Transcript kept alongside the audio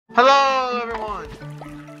Hello everyone!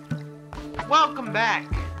 Welcome back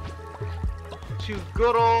to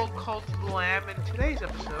good old Cult of the Lamb. In today's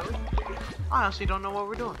episode, I honestly don't know what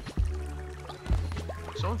we're doing.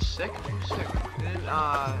 Someone's sick? Who's sick?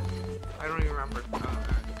 I don't even remember.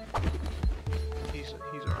 He's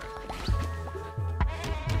alright.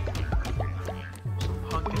 Some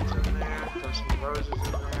pumpkins in there, throw some roses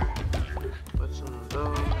in there, put some of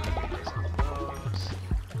those, put some of those.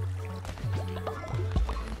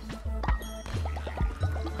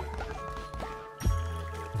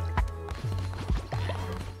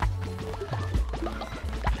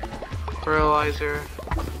 Fertilizer.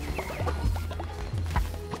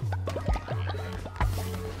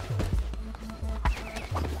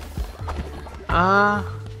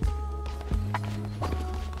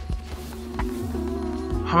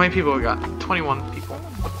 How many people we got? 21 people.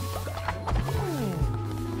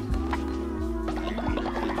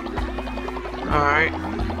 Alright.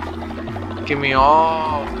 Give me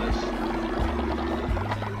all of this.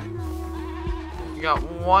 You got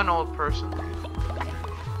one old person.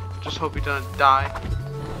 Just hope he doesn't die.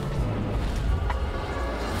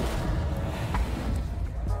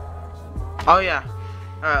 Oh yeah.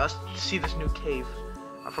 Alright, let's see this new cave.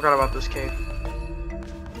 I forgot about this cave.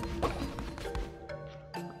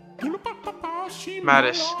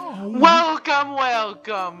 Mattis. Welcome,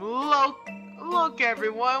 welcome. Look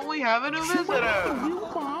everyone, we have a new visitor.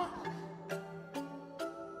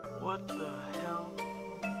 What the hell?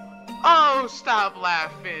 Oh, stop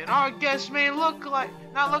laughing. Our guest may not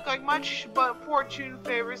look like much, but fortune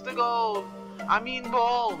favors the gold. I mean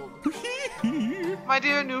bold. My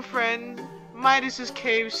dear new friend, Midas's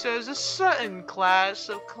cave says a certain class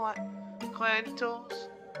of credentials.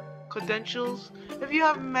 If you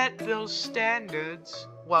have met those standards,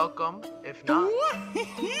 welcome. If not,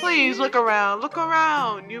 please look around. Look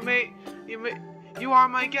around. You are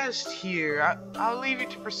my guest here. I'll leave you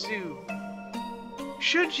to pursue.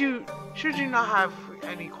 Should you not have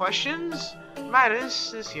any questions,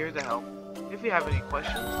 Midas is here to help. If you have any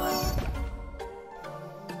questions,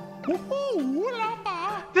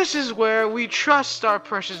 this is where we trust our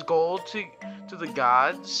precious gold to the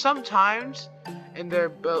gods. Sometimes, in their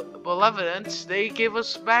benevolence, they give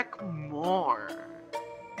us back more.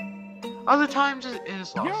 Other times, it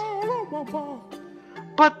is lost.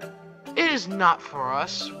 But it is not for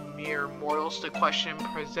us, mere mortals, to question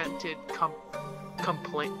present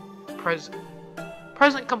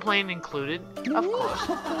complaint included, of course.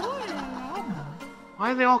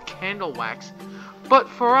 Why are they all candle wax? But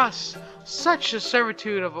for us, such a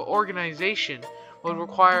servitude of an organization would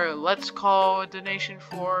require, let's call a donation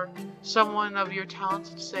for someone of your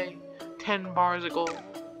talents, say 10 bars of gold.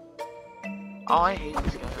 Oh, I hate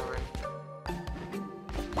this guy already.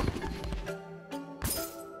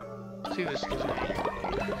 See this gives me.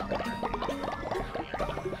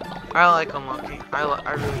 I like unlocking.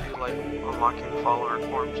 I really do like unlocking follower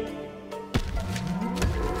forms.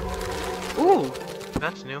 Ooh,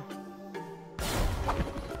 that's new.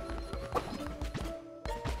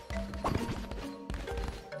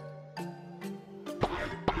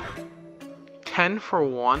 $10 for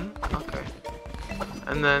 1? Okay.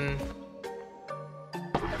 And then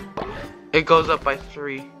it goes up by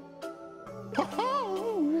 3.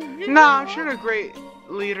 Nah, I'm sure a great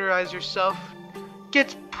leader as yourself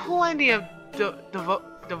gets plenty of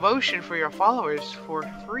devotion for your followers for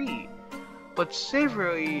free. But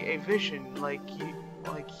savory a vision like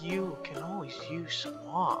you can always use some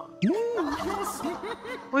more.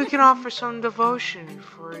 We can offer some devotion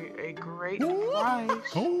for a great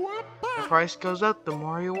price. The price goes up the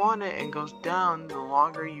more you want it, and goes down the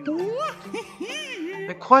longer you leave.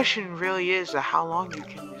 The question really is how long you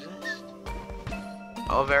can resist.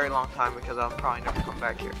 Oh, a very long time, because I'll probably never come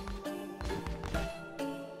back here.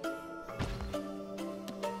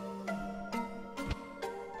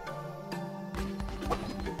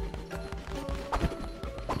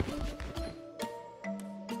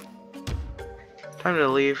 Time to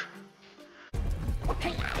leave.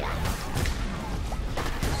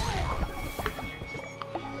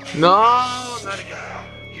 No, not again.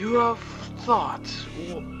 You have thoughts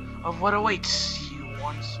of what awaits you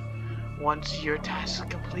once your task is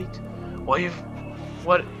complete. What is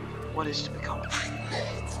to become?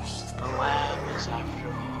 The lamb is,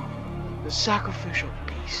 after all, the sacrificial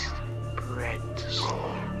beast bred to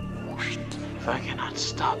slaughter. If I cannot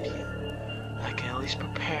stop you, I can at least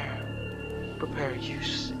prepare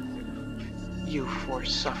you for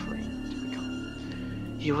suffering to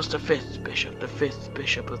become. He was the fifth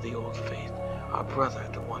bishop of the old faith, our brother,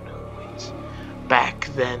 the one who awaits.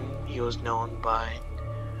 Back then, he was known by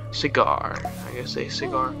Cigar. I guess say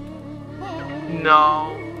Cigar.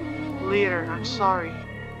 No, Leader, I'm sorry.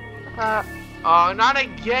 Oh, not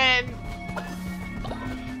again!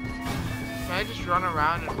 Can I just run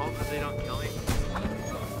around and hope that they don't kill me?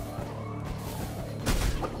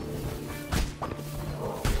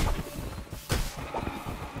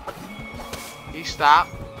 Can you stop?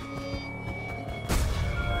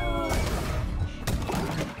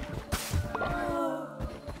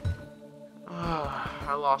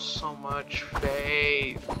 I lost so much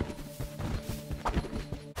faith.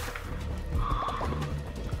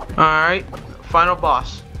 Alright, final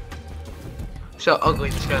boss. So ugly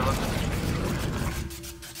this guy looks.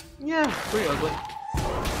 Yeah, pretty ugly.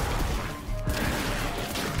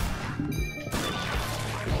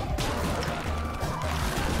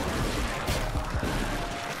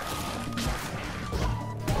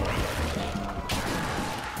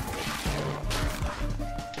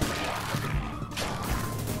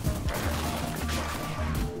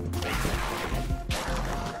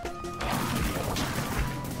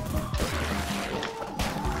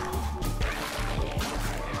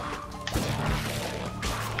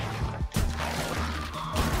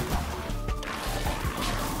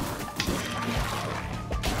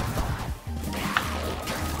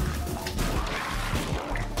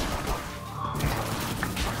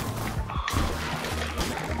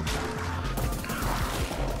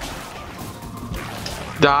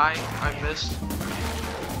 Die, I missed.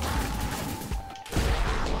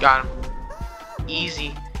 Got him.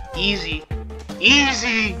 Easy, easy,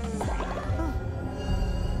 easy!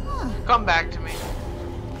 Come back to me.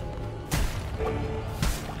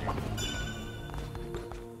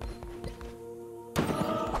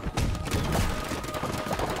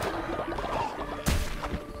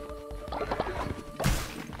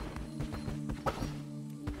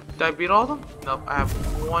 Did I beat all of them? Nope, I have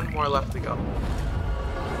one more left to go.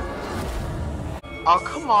 Oh,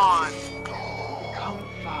 come on! Become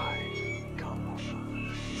 5. Become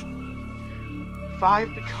 5.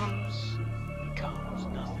 5 becomes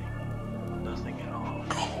nothing. Nothing at all.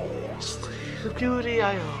 The duty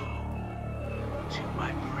I owe to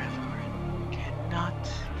my brethren cannot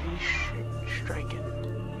be stricken.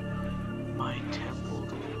 My temple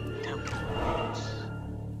waits.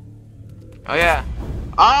 Oh yeah.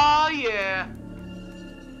 Oh yeah!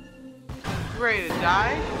 Ready to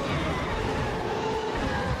die?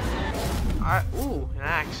 Ooh, an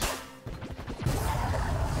axe.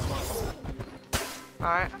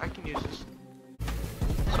 Alright, I can use this.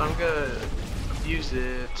 So I'm gonna use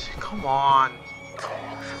it. Come on.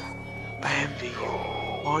 I envy you.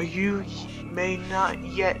 Or you may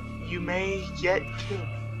yet kill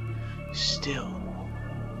me. Still,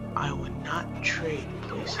 I would not trade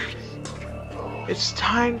places. It's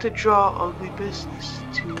time to draw ugly business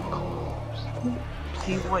to a close.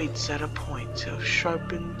 He waits at a point of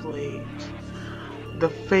sharpened blades. The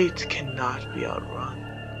fate cannot be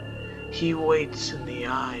outrun. He waits in the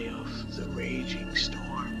eye of the raging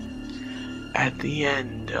storm, at the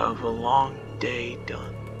end of a long day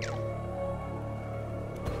done.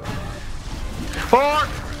 Fork!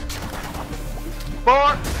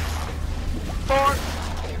 Fork! Fork!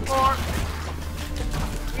 Fork!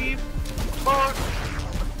 Leave! Fork!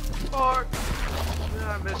 Fork!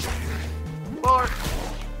 I missed it. Fork!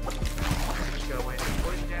 Just gotta wait.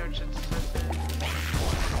 Poison damage since it's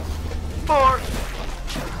Fork!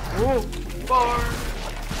 Whoa! Fork!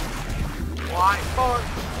 Why? Fork!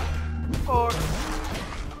 Fork!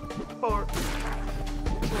 Fork! Fork!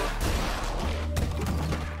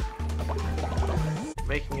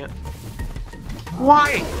 Making it. Why?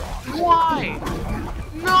 Why?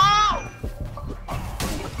 No!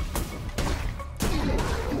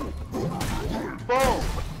 Boom!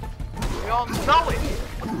 We all know it!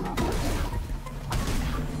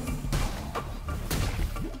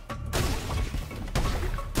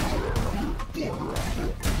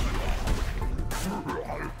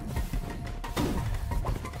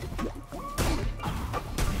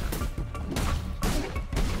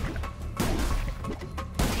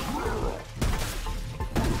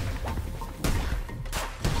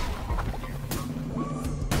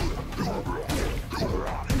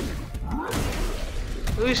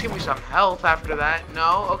 At least give me some health after that.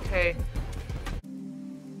 No? Okay.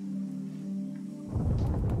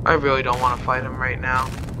 I really don't want to fight him right now,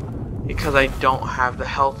 because I don't have the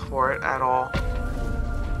health for it at all.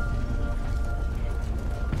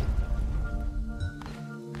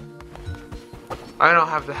 I don't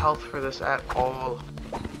have the health for this at all.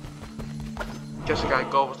 Guess I gotta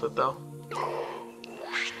go with it though.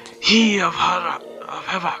 He of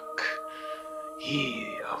havoc,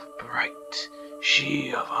 he of bright,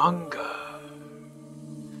 she of hunger,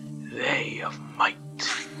 they of might.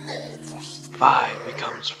 5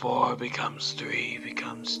 becomes 4, becomes 3,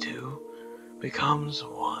 becomes 2, becomes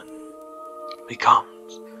 1,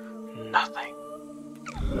 becomes nothing.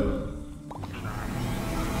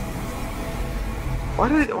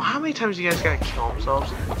 How many times do you guys gotta kill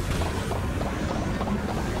themselves?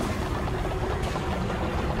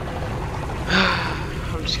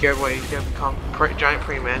 I'm scared. What, he's gonna become giant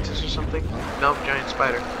praying mantis or something? Nope, giant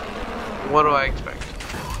spider. What do I expect?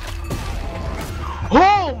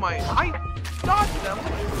 Oh my! I dodged them.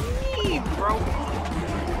 What do you mean, bro?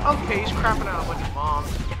 Okay, he's crapping out a bunch of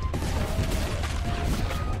bombs.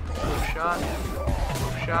 Move shot.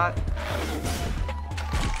 Move shot.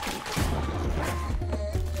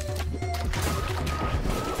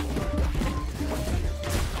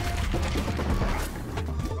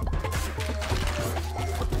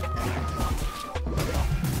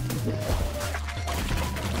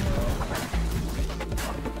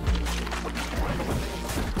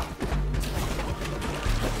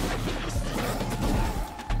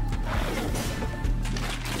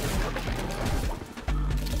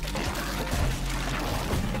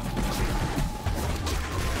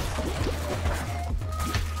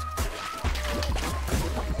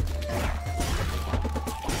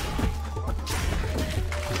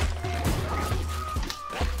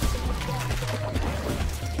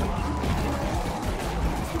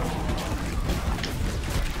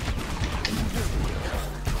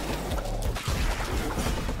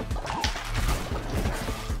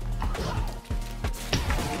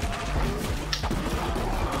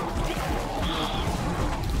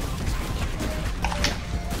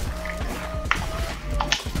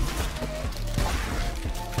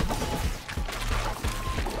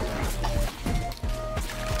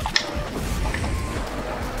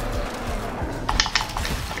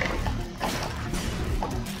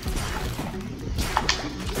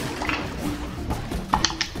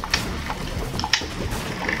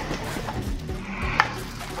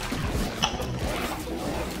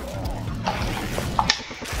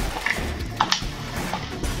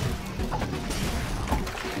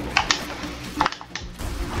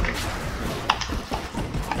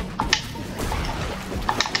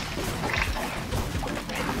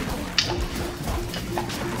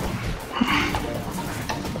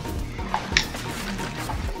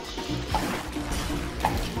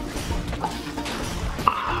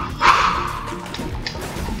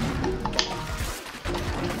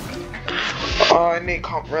 Oh, I need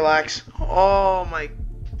to relax. Oh my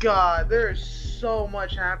god, there is so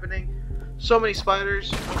much happening. So many spiders.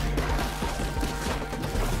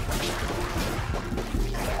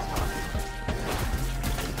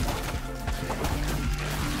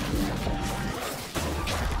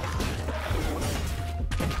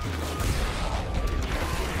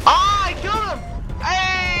 Ah, I killed him!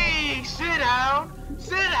 Hey, sit down.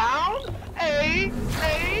 Sit down. Hey,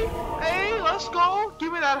 hey, hey, let's go.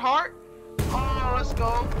 Give me that heart. Oh, let's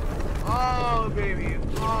go. Oh, baby.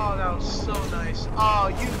 Oh, that was so nice. Oh,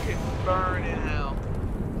 you can burn in hell.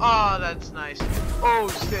 Oh, that's nice. Oh,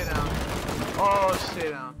 sit down. Oh,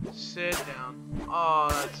 sit down. Sit down. Oh,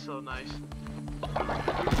 that's so nice.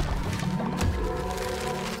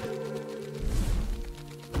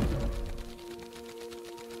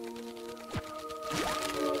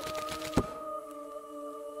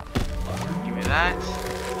 Give me that.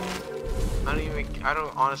 I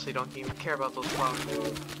honestly don't even care about those flowers.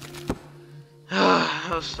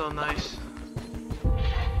 That was so nice.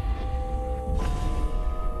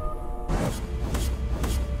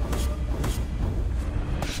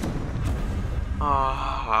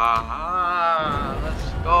 Let's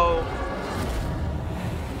go.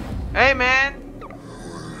 Hey, man.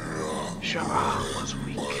 Shara was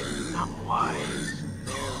weak, not wise.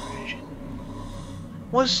 Their vision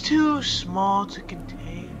was too small to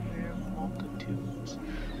contain their multitudes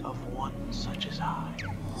of one such as I.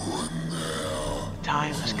 The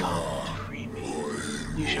time has come to free me.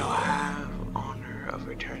 You shall have honor of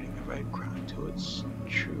returning the red crown to its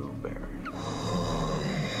true bearer.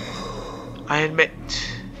 I admit,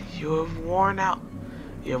 you have worn out.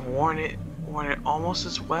 You have worn it almost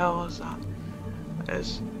as well as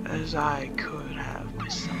I could have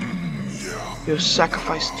myself. You have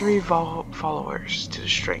sacrificed 3 followers to the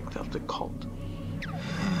strength of the cult.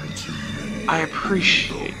 I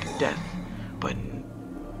appreciate death, but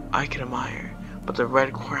I can admire. But the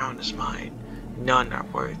red crown is mine. None are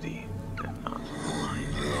worthy of mine.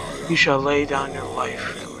 You shall lay down your life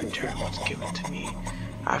and return what's given to me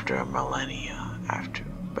after a millennia, after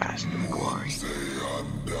vast glory.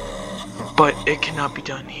 But it cannot be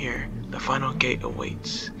done here. The final gate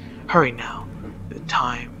awaits. Hurry now. The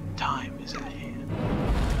time is at hand.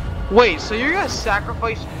 Wait, so you're gonna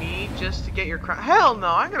sacrifice me just to get your crown? Hell no,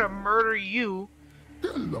 I'm gonna murder you.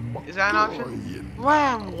 Is that an option?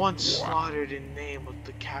 Lamb once slaughtered in name of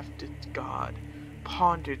the captive god.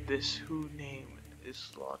 Pondered this, who name is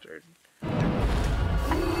slaughtered.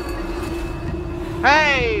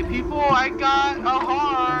 Hey, people, I got a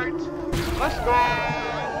heart. Let's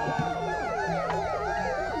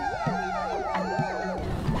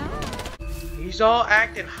go. He's all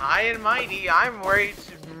acting high and mighty. I'm ready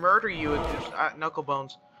to murder you with this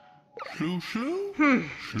Knucklebones.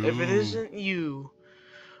 If it isn't you,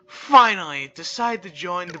 finally decide to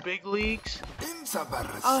join the big leagues.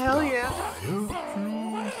 Oh hell yeah!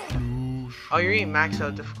 Oh, you ain't maxed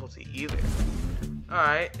out difficulty either.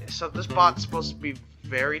 Alright, so this bot's supposed to be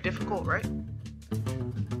very difficult, right?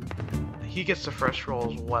 He gets the fresh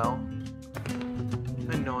roll as well.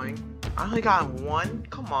 Annoying. I only got one?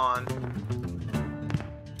 Come on.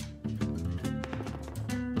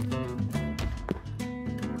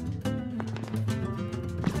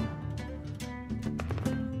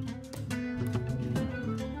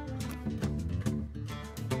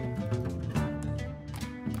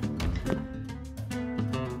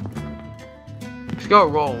 Let's go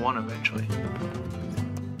roll one eventually.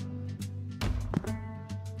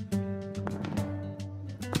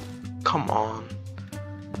 Come on.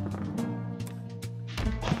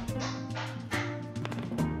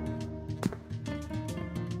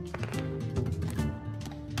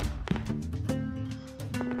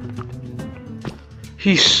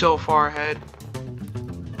 He's so far ahead.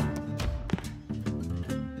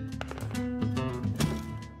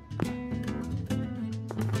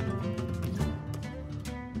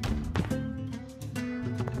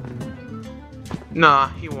 Nah,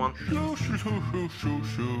 he won.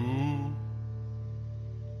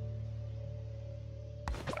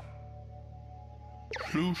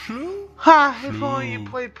 Ha! If only you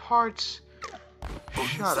played parts.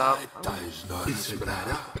 Shut up.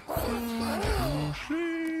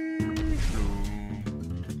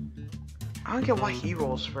 I don't get why he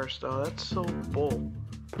rolls first though. That's so bull.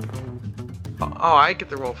 Oh, I get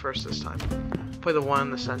the roll first this time. Play the one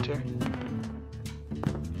in the center.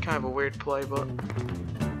 Kind of a weird play, but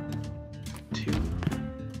 2.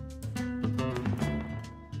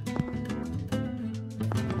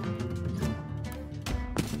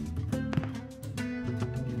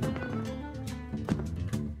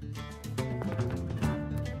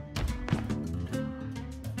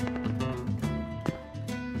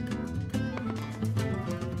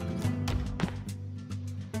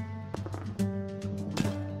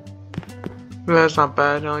 That's not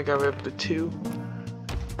bad. I only got rid of the 2.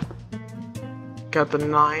 Got the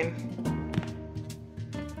 9.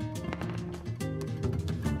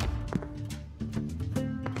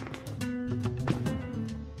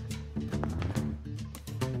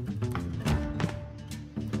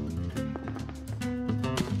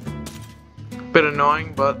 Bit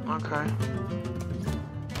annoying, but okay.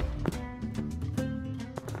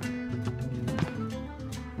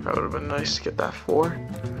 That would have been nice to get that 4.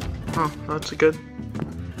 Oh, that's a good.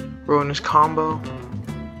 Ruin his combo.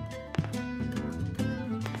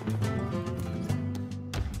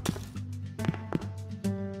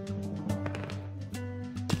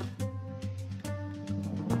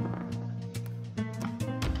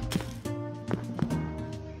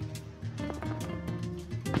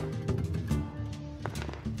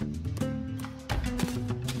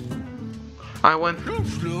 I win.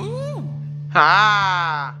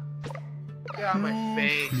 Ah! Get out of my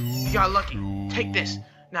face. You got lucky. Take this.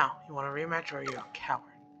 Now, you want a rematch or are you a coward?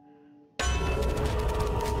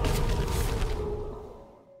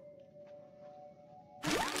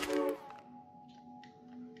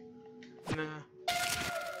 Nah.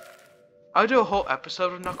 I'll do a whole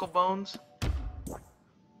episode of Knucklebones.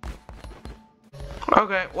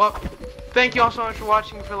 Okay, well, thank you all so much for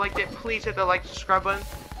watching. If you liked it, please hit the like, subscribe button.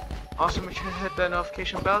 Also, make sure to hit that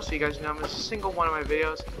notification bell so you guys don't miss a single one of my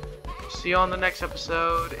videos. See you on the next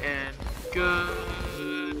episode, and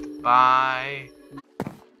goodbye.